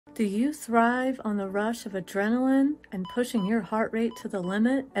Do you thrive on the rush of adrenaline and pushing your heart rate to the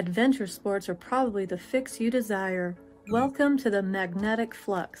limit? Adventure sports are probably the fix you desire. Welcome to the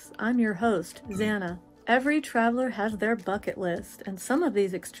MagneticFlux. I'm your host, Xana. Every traveler has their bucket list, and some of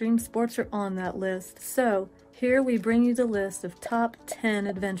these extreme sports are on that list. So, here we bring you the list of top 10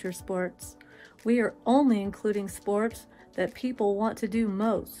 adventure sports. We are only including sports that people want to do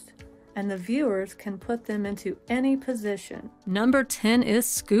most, and the viewers can put them into any position. Number 10 is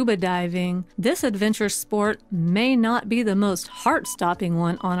scuba diving. This adventure sport may not be the most heart-stopping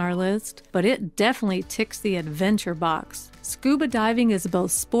one on our list, but it definitely ticks the adventure box. Scuba diving is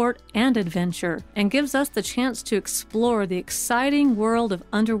both sport and adventure and gives us the chance to explore the exciting world of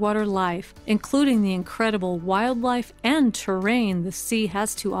underwater life, including the incredible wildlife and terrain the sea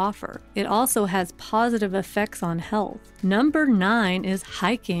has to offer. It also has positive effects on health. Number 9 is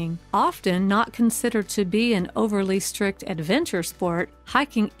hiking. Often not considered to be an overly strict adventure sport,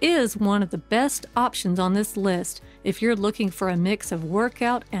 hiking is one of the best options on this list if you're looking for a mix of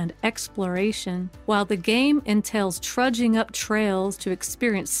workout and exploration. While the game entails trudging up trails to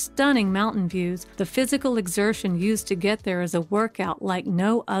experience stunning mountain views, the physical exertion used to get there is a workout like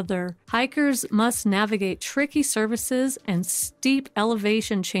no other. Hikers must navigate tricky surfaces and steep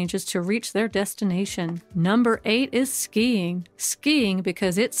elevation changes to reach their destination. Number 8 is skiing. Skiing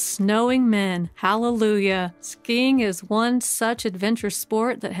because it's snowing men. Hallelujah! Skiing is one such adventure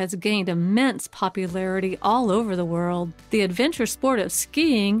sport that has gained immense popularity all over the world. The adventure sport of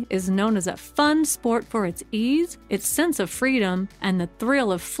skiing is known as a fun sport for its ease, its sense of freedom, and the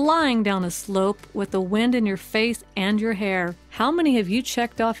thrill of flying down a slope with the wind in your face and your hair. How many have you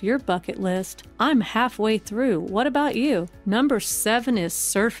checked off your bucket list? I'm halfway through. What about you? Number 7 is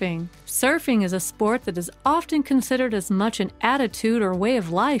surfing. Surfing is a sport that is often considered as much an attitude or way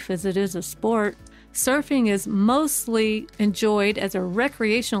of life as it is a sport. Surfing is mostly enjoyed as a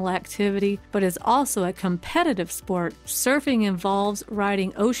recreational activity, but is also a competitive sport. Surfing involves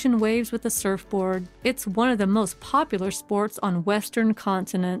riding ocean waves with a surfboard. It's one of the most popular sports on Western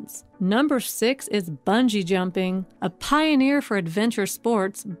continents. Number 6 is bungee jumping. A pioneer for adventure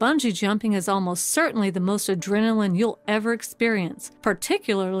sports, bungee jumping is almost certainly the most adrenaline you'll ever experience,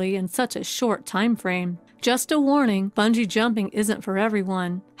 particularly in such a short time frame. Just a warning, bungee jumping isn't for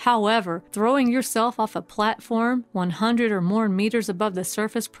everyone. However, throwing yourself off a platform 100 or more meters above the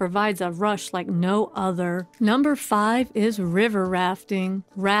surface provides a rush like no other. Number 5 is river rafting.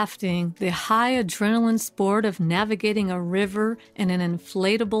 Rafting, the high adrenaline sport of navigating a river in an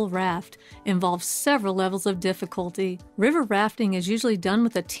inflatable raft, involves several levels of difficulty. River rafting is usually done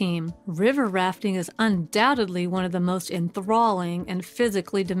with a team. River rafting is undoubtedly one of the most enthralling and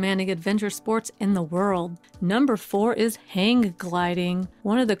physically demanding adventure sports in the world. Number 4 is hang gliding.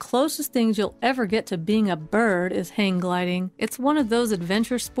 One of the closest things you'll ever get to being a bird is hang gliding. It's one of those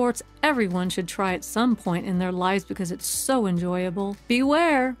adventure sports everyone should try at some point in their lives because it's so enjoyable.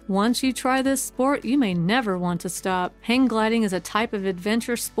 Beware! Once you try this sport, you may never want to stop. Hang gliding is a type of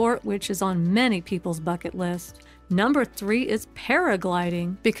adventure sport which is on many people's bucket list. Number 3 is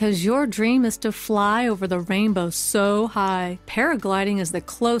paragliding. Because your dream is to fly over the rainbow so high, paragliding is the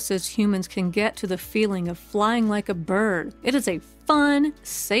closest humans can get to the feeling of flying like a bird. It is a fun,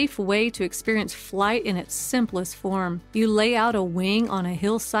 safe way to experience flight in its simplest form. You lay out a wing on a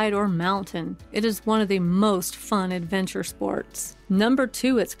hillside or mountain. It is one of the most fun adventure sports. Number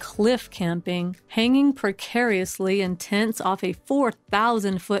 2 is cliff camping. Hanging precariously in tents off a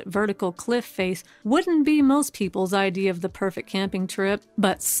 4,000-foot vertical cliff face wouldn't be most people's idea of the perfect camping trip,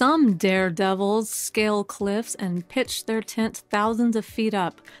 but some daredevils scale cliffs and pitch their tents thousands of feet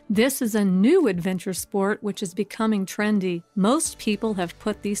up. This is a new adventure sport which is becoming trendy. Most people have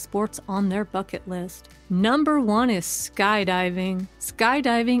put these sports on their bucket list. Number 1 is skydiving.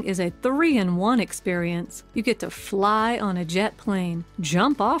 Skydiving is a 3-in-1 experience. You get to fly on a jet plane,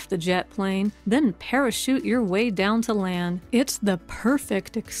 jump off the jet plane, then parachute your way down to land. It's the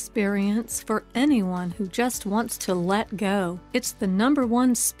perfect experience for anyone who just wants to let go. It's the number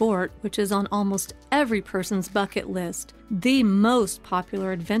 1 sport which is on almost every person's bucket list. The most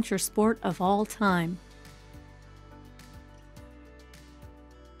popular adventure sport of all time.